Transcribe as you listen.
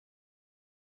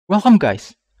Welcome,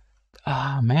 guys.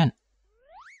 Ah, man.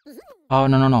 Oh,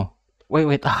 no, no, no. Wait,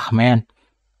 wait. Ah, man.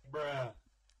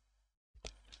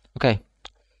 Okay.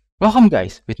 Welcome,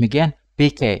 guys. With me again,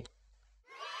 PK.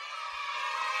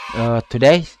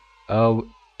 Today,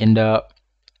 in the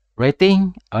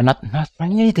rating, not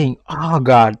rating. Oh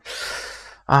God.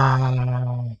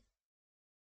 Uh,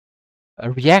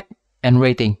 React and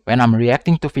rating. When I'm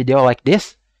reacting to video like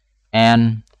this,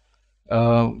 and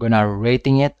gonna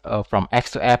rating it from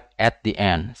X to F at the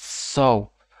end.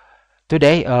 So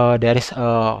today, there is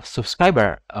a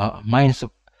subscriber, my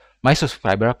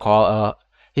subscriber called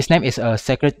his name is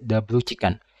Secret the Blue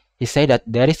Chicken. He said that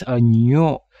there is a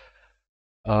new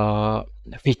uh,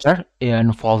 feature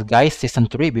in Fall Guys season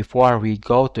 3 before we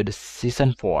go to the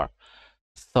season 4.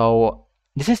 So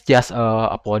this is just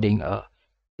uploading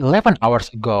 11 hours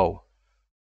ago.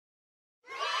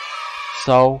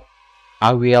 So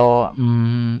I will.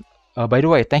 By the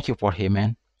way, thank you for him,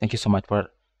 man. Thank you so much for.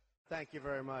 Thank you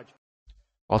very much.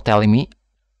 For telling me.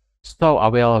 So I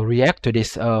will react to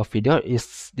this video.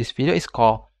 This video is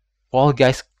called Fall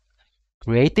Guys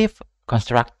Creative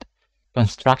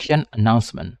Construction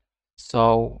Announcement.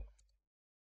 So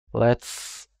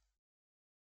let's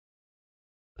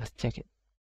check it.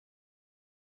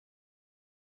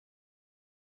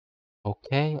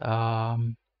 Okay,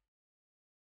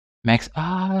 max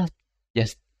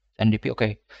yes, NDP.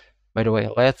 Okay. By the way,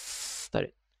 let's start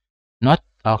it. Not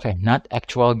okay, not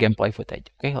actual gameplay footage.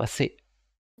 Okay, let's see.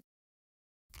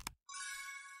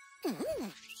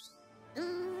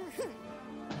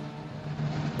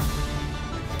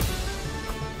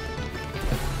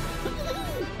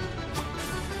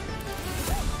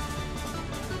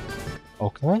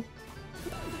 Okay.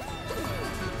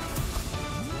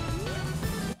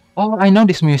 Oh, I know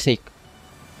this music.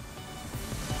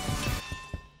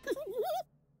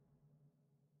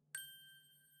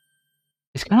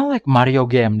 It's kind of like Mario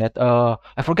game that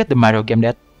I forget the Mario game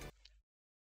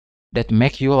that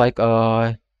make you like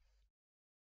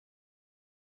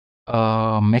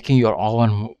making your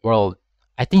own world.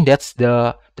 I think that's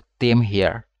the theme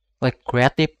here, like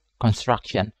creative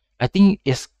construction. I think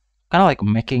it's kind of like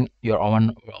making your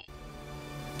own world.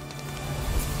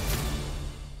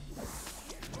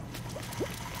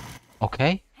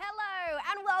 Okay. Hello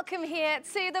and welcome here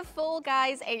to the Fall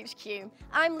Guys HQ.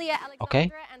 I'm Leah Alexandra,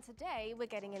 Okay. and today we're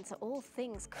getting into all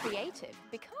things creative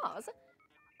because,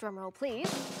 drumroll please,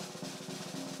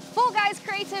 Fall Guys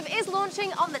Creative is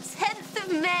launching on the 10th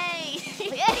of May.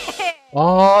 Yeah.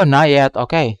 Oh, not yet.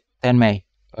 Okay, 10 May.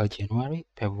 January,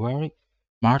 February,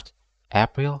 March,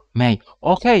 April, May.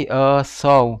 Okay.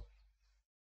 So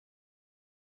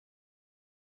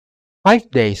 5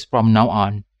 days from now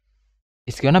on,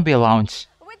 it's gonna be launched.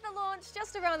 With the launch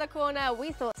just around the corner,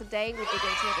 we thought today we'd dig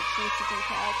into the juicy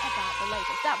details about the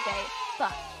latest update.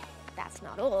 But that's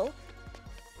not all.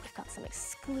 We've got some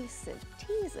exclusive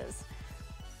teasers.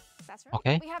 That's right.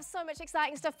 Okay. We have so much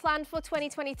exciting stuff planned for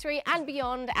 2023 and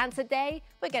beyond, and today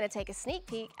we're going to take a sneak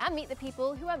peek and meet the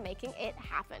people who are making it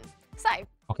happen. So,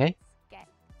 Okay. get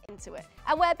into it.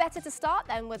 And where better to start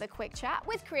than with a quick chat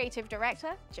with creative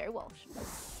director Joe Walsh.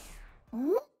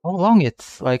 How long?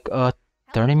 It's like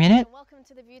 30 minutes. And welcome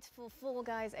to the beautiful Fall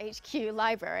Guys HQ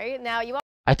library. Now you are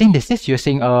I think this is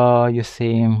using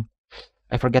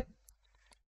I forget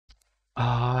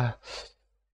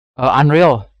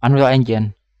Unreal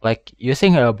Engine, like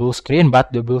using a blue screen,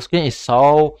 but the blue screen is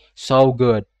so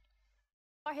good.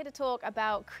 here to talk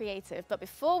about creative, but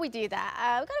before we do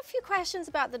that, we've got a few questions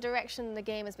about the direction the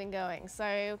game has been going.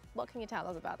 So what can you tell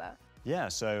us about that? Yeah,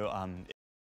 so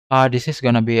This is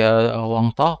gonna be a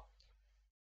long talk.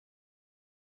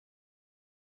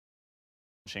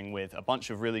 with a bunch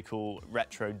of really cool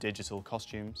retro digital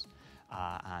costumes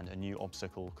and a new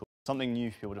obstacle, something new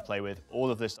for people to play with.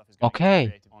 All of this stuff is going to be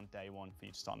created on day one for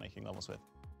you to start making levels with.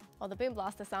 Well, the Boom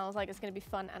Blaster sounds like it's going to be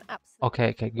fun and absolutely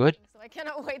Okay, good. So I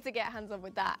cannot wait to get hands on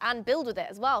with that and build with it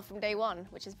as well from day one,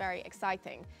 which is very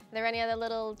exciting. Are there any other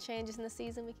little changes in the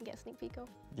season we can get a sneak peek of?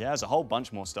 Yeah, there's a whole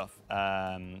bunch more stuff.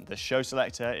 The show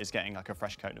selector is getting like a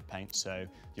fresh coat of paint, so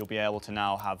you'll be able to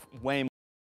now have way more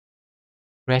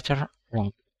Retro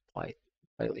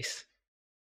playlist.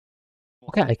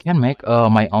 Okay, I can make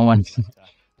my own one.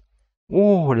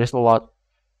 Oh, there's a lot.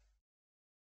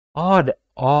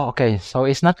 Oh, okay. So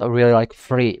it's not really like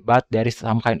free, but there is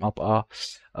some kind of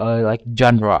like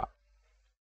genre.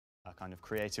 kind of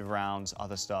creative rounds,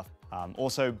 other stuff.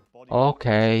 Also,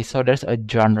 Okay, so there's a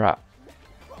genre.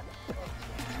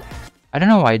 I don't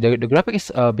know why the graphic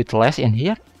is a bit less in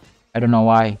here. I don't know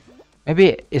why.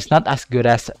 Maybe it's not as good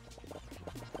as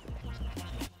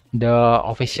the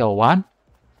official one.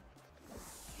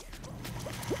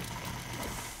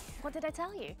 What did I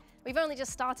tell you? We've only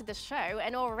just started the show,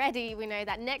 and already we know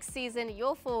that next season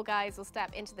your Fall Guys will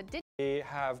step into the digital. We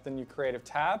have the new creative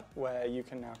tab where you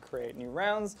can now create new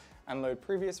rounds and load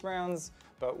previous rounds,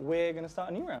 but we're going to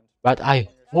start a new round. But I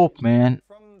hope, man,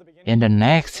 in the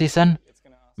next season,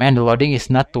 man, the loading is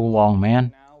not too long,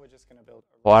 man.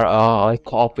 For like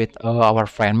co-op with our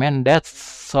friend, man, that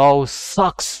so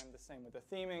sucks. And the same with the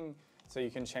theming, so you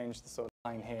can change the sort of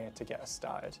line here to get us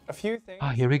started. A few things. Ah,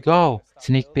 here we go.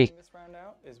 Sneak peek. This round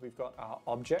out is we've got our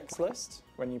objects list.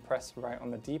 When you press right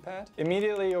on the D-pad,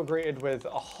 immediately you're greeted with a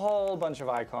whole bunch of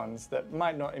icons that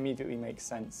might not immediately make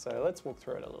sense. So let's walk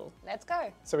through it a little. Let's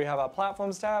go. So we have our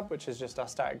platforms tab, which is just our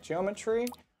static geometry.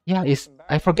 Yeah,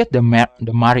 I forget the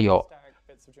Mario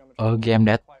game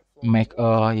that make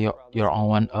your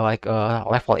own like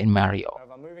level in Mario. We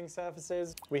have our moving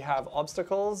surfaces. We have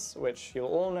obstacles, which you'll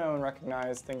all know and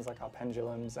recognize, things like our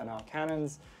pendulums and our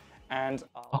cannons. And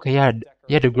Okay,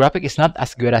 yeah, the graphic is not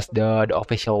as good as the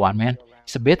official one, man.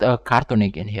 It's a bit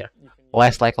cartoonic in here,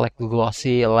 less like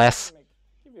glossy, less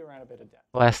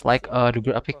like the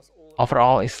graphic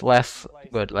overall is less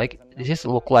good. Like this is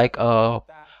look like a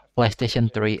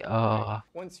PlayStation 3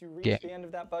 once you reach the end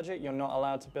of that budget, you're not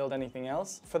allowed to build anything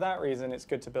else. For that reason, it's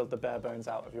good to build the bare bones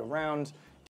out of your round.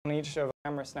 On each of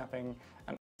camera snapping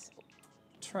and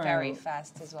very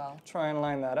fast as well. Try and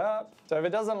line that up. So if it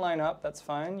doesn't line up, that's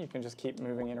fine. You can just keep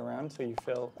moving it around till you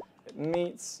feel it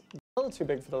meets. A little too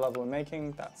big for the level we're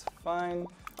making, that's fine.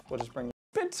 We'll just bring a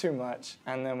bit too much,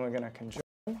 and then we're gonna conjoin.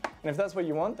 And if that's what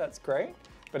you want, that's great.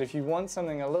 But if you want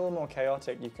something a little more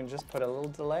chaotic, you can just put a little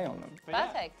delay on them.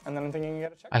 Perfect. And then I'm thinking you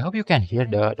gotta check. I hope you can hear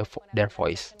their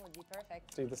voice.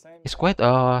 Do the same. It's quite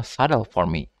subtle for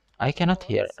me. I cannot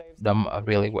hear them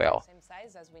really well. Same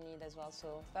size as we need as well,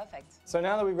 so perfect. So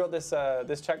now that we've got this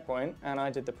this checkpoint, and I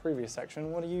did the previous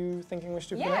section, what are you thinking we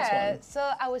should do for the next Yeah, one?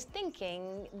 so I was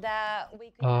thinking that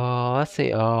we could Let's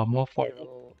see, move A forward.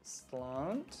 little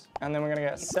slant, and then we're gonna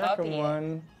get a You second copy it.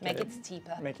 one. make it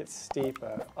steeper. Make it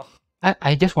steeper. Oh,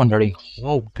 I just wondering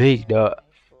how big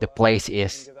the place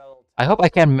is. I hope I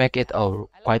can make it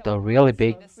quite a really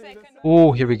big.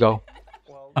 Oh, here we go.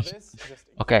 well, this just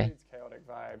Okay. includes chaotic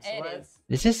vibes. It right? is.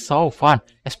 This is so fun,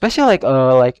 especially like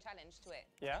Challenge to it.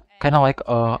 Yeah. kind of like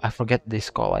I forget this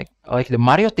called like the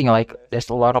Mario thing. Like there's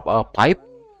a lot of pipe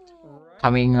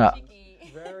coming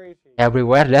Very cheap.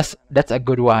 everywhere. That's a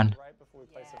good one. Right before we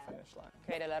place a finish line.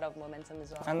 Create a lot of momentum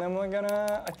as well. And then we're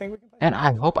gonna. I think we can. Play And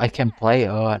I hope I can play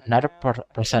another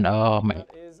person. That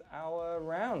is our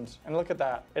round, and look at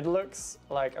that. It looks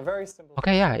like a very simple.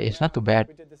 Okay, yeah, it's not too bad.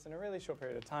 We did this in a really short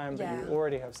period of time, but Yeah. you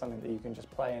already have something that you can just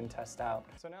play and test out.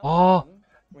 So now Oh.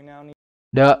 we now need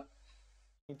The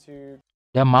to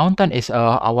the mountain is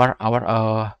our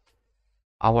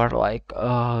like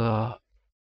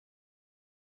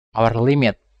our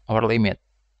limit.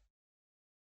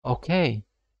 Okay,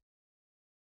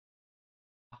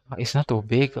 it's not too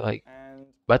big, like, and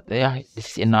but yeah,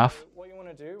 this is enough. what you want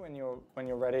to do when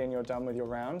you're ready and you're done with your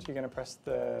round, you're going to press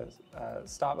the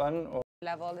start button. Or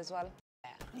Level as well.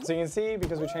 so you can see,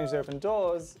 because we changed the open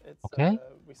doors, it's Okay.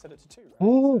 we set it to 2. Right?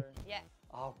 Ooh. So, Yeah.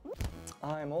 oh,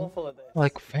 I'm awful at this.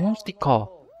 Like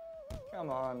vertical Come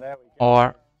on, there we go.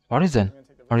 or horizon, I'm gonna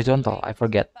take the horizontal. I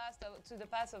forget. To the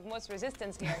path of most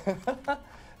resistance here.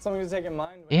 Something to take in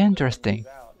mind. when you're Interesting. building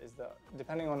these out is that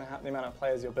depending on the amount of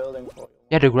players you're building for,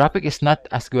 Yeah, the graphic is not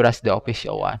as good as the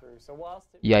official one. so whilst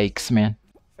it's Yikes, man.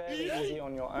 fairly easy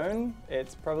on your own,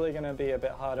 it's probably going to be a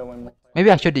bit harder when we play.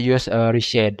 Maybe I should use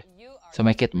reshade You are to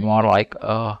make it more like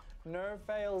No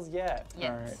fails yet.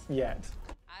 Yet. All right, yet.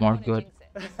 I more wanna good.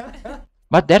 jinx it.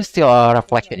 But there's still a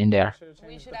reflection in there.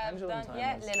 We should have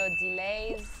done little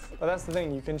delays. But that's the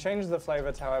thing, you can change the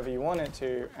flavor to however you want it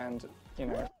to, and you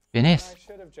know, Finish. I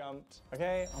should have jumped.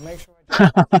 Okay, I'll make sure I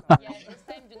jump. Yeah, this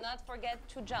time do not forget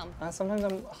to jump. Sometimes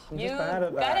I'm You just bad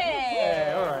at that. got it.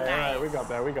 Yeah, all right, Nice.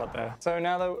 we got there. So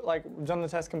now that we've done the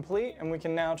test complete, and we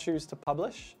can now choose to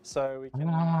publish. So we can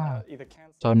either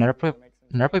cancel. So another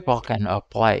people can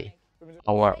play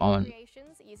our own.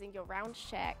 Creations using your round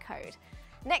share code.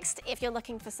 Next, if you're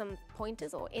looking for some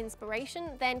pointers or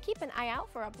inspiration, then keep an eye out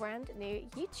for our brand new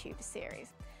YouTube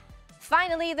series.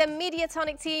 Finally, the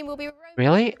Mediatonic team will be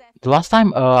Really? The last time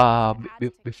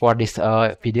before this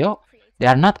video, they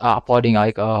are not uploading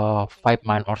like 5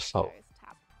 months or so.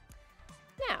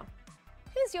 Now,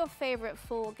 who's your favorite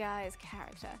Fall Guys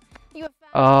character? You have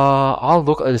All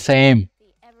look the same.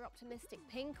 the ever-optimistic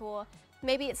Pink, or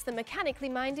maybe it's the mechanically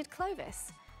minded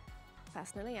Clovis.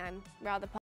 Personally, I'm rather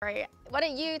sorry. Why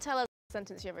don't you tell us the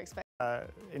sentence you ever expect?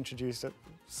 Introduced it,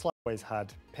 always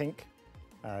had Pink,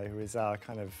 who is our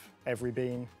kind of every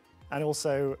bean, and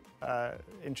also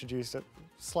introduced it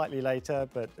slightly later,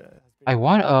 but I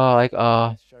want like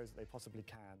shows that they possibly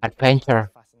can. adventure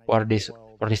Fascinating for this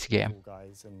world of game. Fall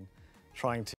Guys and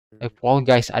trying to A Fall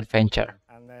Guys adventure.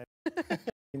 and then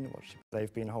what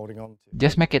they've been holding on to.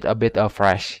 Just make it a bit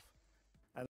fresh.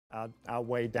 And our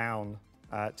way down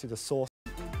to the source.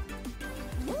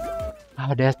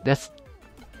 Oh, that's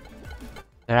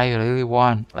that I really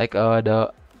want. Like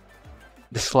the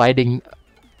sliding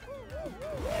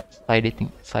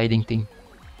thing.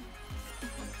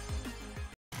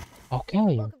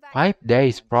 Okay, 5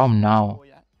 days from now.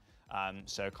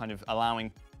 So kind of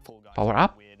allowing Fall Guys Power to do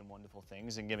up? weird and wonderful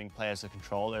things and giving players the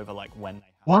control over like when they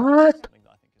have What? something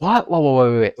that I think is What?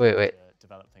 Wait. to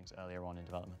develop things earlier on in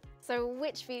development. So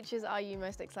which features are you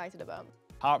most excited about?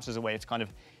 Power-ups is a way to kind of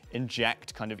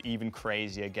inject kind of even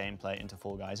crazier gameplay into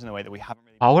Fall Guys in a way that we haven't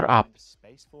really Power been up. given the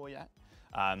space for yet.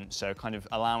 So kind of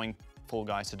allowing Fall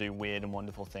Guys to do weird and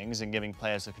wonderful things and giving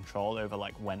players the control over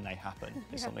like when they happen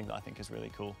is something that I think is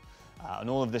really cool. And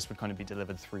all of this would kind of be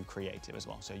delivered through creative as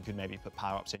well. So you could maybe put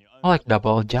power-ups in your own Like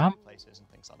double jump? places and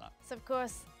things like that. So of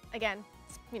course, again,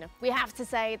 you know, we have to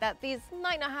say that these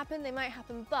might not happen, they might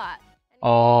happen, but...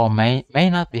 Oh, may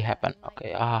not be happen. Okay,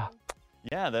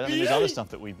 Yeah, I mean, there's other stuff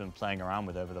that we've been playing around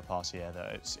with over the past year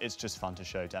that it's just fun to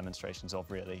show demonstrations of,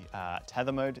 really.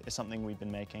 Tether mode is something we've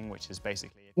been making, which is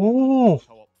basically if you Ooh.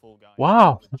 co-op Fall Guys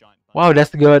Wow. with giant Wow, buttons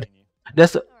that's good. behind you.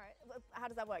 That's All right, how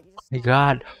does that work? You just my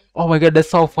start god. Oh my god, that's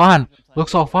so fun.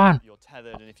 Looks so fun. You're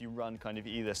tethered, and if you run kind of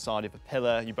either side of a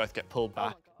pillar, you both get pulled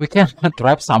back. We can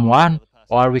trap someone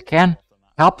or we can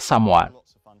help someone.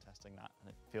 Lots of fun testing that, and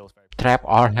it feels very. Trap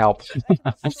or help.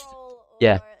 troll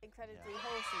Yeah. or incredibly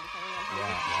wholesome,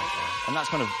 depending on how you play it. And that's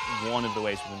kind of one of the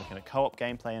ways we've been looking at co-op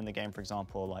gameplay in the game, for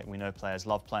example. Like, we know players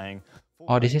love playing.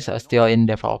 Oh, this is still in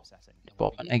development,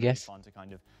 I It's guess. fun to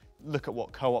kind of look at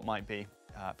what co-op might be,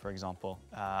 for example.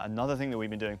 Another thing that we've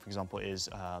been doing, for example, is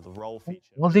the role feature.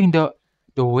 Holding the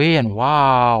wind.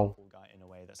 Wow. Fall Guy in a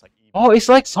way that's like even Oh, it's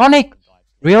like Sonic.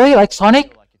 Really? Like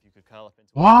Sonic? like if you could curl up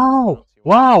into Wow.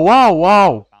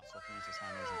 Wow. bounce off users'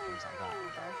 hammers and things like that.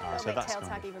 That'll So make that's tail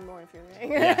kind tag of- even more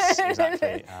infuriating. Yes,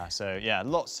 exactly. So yeah,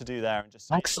 lots to do there, and just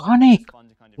Like it's Sonic. fun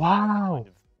to kind of Wow. show the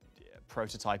kind of,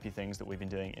 prototypey things that we've been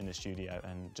doing in the studio,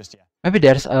 and just Maybe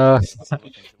there's a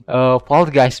Fall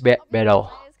Guys battle.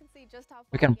 Players can see just how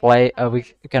We far can the play. game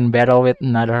is. We can battle with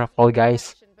another Fall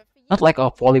Guys. But for you, Not like a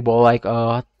volleyball, like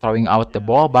throwing out the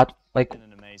ball, but like been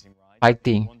an amazing ride.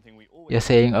 fighting. One thing we always You're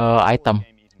saying item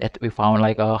that we found,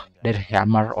 like their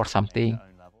hammer or something,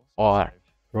 or Finally,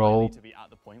 rope. to be at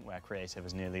the point where creative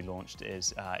has nearly launched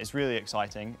is really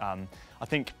exciting. I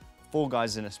think Fall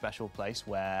Guys is in a special place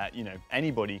where, you know,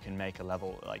 anybody can make a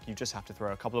level. Like, you just have to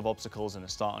throw a couple of obstacles and a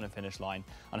start and a finish line,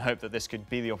 and hope that this could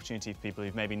be the opportunity for people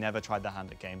who've maybe never tried their hand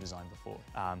at game design before.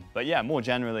 But yeah, more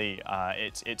generally,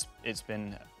 it's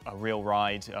been a real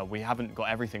ride. We haven't got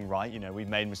everything right. You know, we've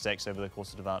made mistakes over the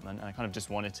course of development, and I kind of just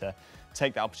wanted to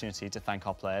take the opportunity to thank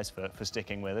our players for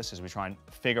sticking with us as we try and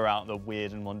figure out the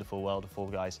weird and wonderful world of Fall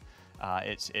Guys.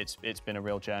 It's been a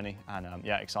real journey, and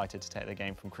yeah, excited to take the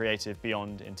game from creative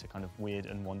beyond into kind of weird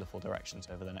and wonderful directions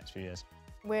over the next few years.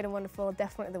 Weird and wonderful,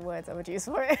 definitely the words I would use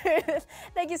for it.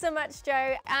 Thank you so much,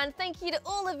 Joe. And thank you to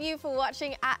all of you for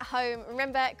watching at home.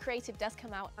 Remember, Creative does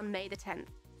come out on May the 10th.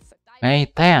 So dive May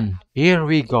 10. Here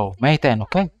we go. May 10.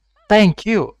 Okay. Thank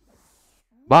you.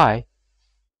 Bye.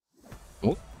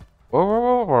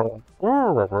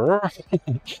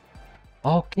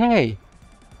 Okay.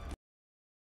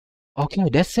 Okay,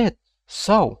 that's it.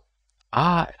 So,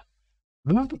 I.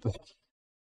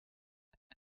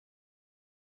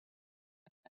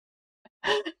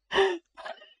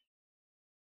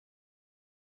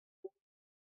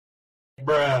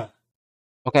 Bruh.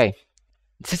 Okay,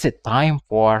 this is the time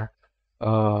for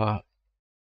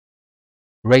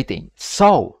rating.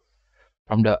 So,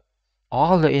 from the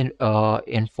all the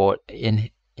info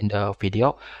in the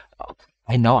video,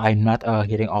 I know I'm not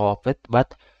hitting all of it,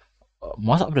 but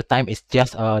most of the time it's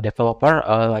just a developer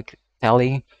like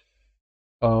telling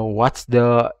what's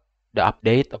the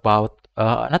update about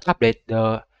not update,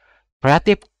 the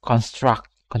creative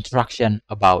construction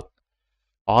about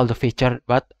all the feature,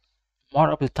 but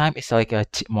more of the time it's like a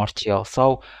more chill,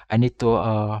 so I need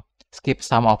to skip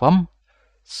some of them.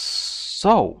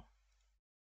 So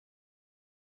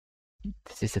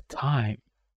this is the time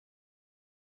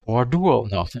for duel.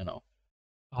 No.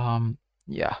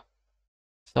 Yeah,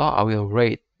 so I will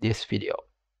rate this video.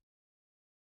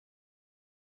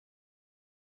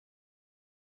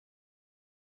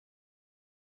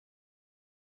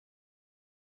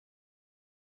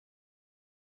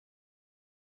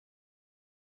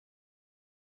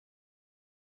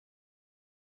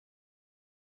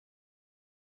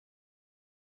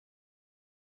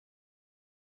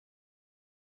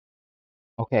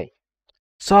 Okay,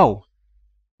 so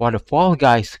for the Fall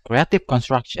Guys creative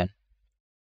construction,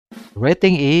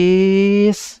 rating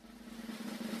is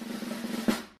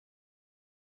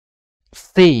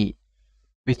C,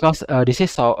 because this is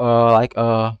so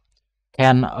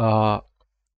can kind of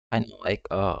like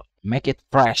make it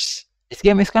fresh. This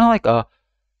game is kind of like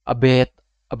a bit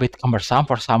cumbersome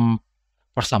for some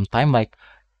time. Like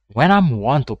when I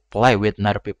want to play with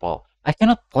other people, I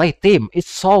cannot play team. It's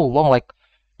so long. Like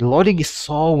the loading is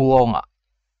so long.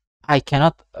 I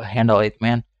cannot handle it,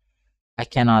 man. I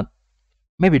cannot.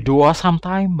 Maybe duo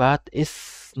sometime, but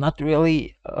it's not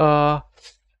really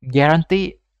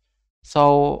guarantee.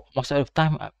 So most of the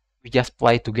time we just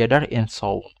play together in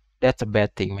solo. That's a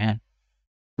bad thing, man.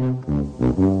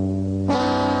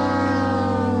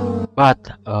 But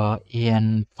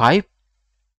in 5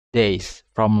 days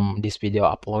from this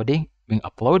video being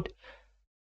uploaded,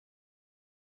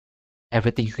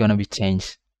 everything's gonna be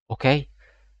changed. Okay,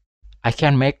 I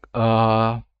can make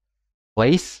a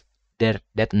place that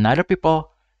another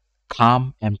people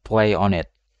come and play on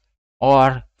it,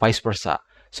 or vice versa.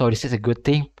 So this is a good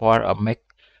thing for make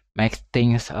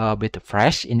things a bit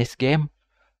fresh in this game.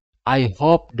 I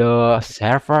hope the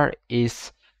server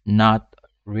is not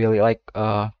really like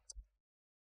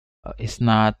it's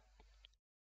not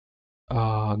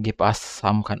give us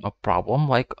some kind of problem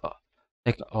like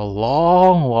a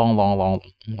long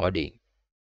loading.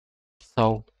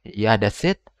 So yeah, that's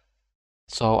it.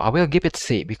 So I will give it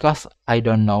C because I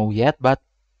don't know yet, but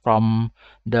from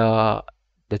the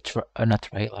not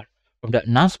trailer, from the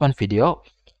announcement video,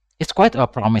 it's quite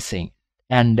promising,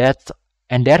 and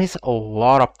there is a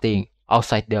lot of thing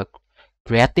outside the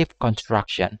creative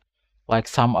construction, like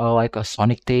some like a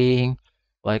Sonic thing,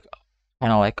 like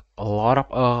kind of like a lot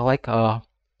of like a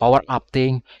power up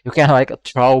thing. You can like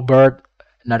throw bird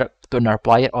another to another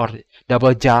player or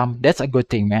double jump. That's a good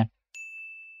thing, man,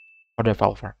 for the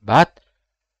developer. But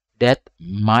that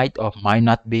might or might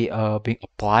not be being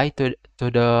applied to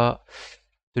the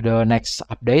next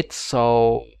update.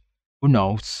 So who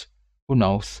knows? Who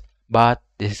knows? But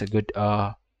this is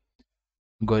a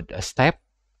good step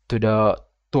to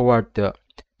toward the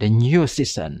new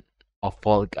season of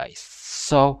Fall Guys.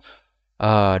 So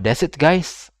that's it,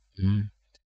 guys.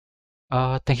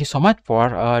 Thank you so much for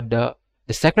the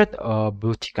secret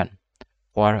blue chicken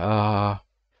for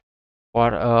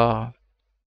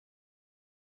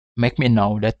make me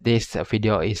know that this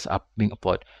video is being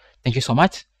uploaded. Thank you so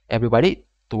much, everybody,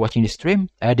 to watching this stream,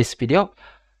 this video.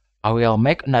 I will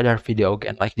make another video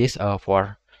again like this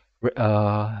for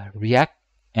react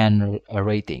and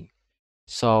rating.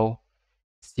 So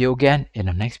see you again in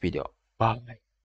the next video. Bye.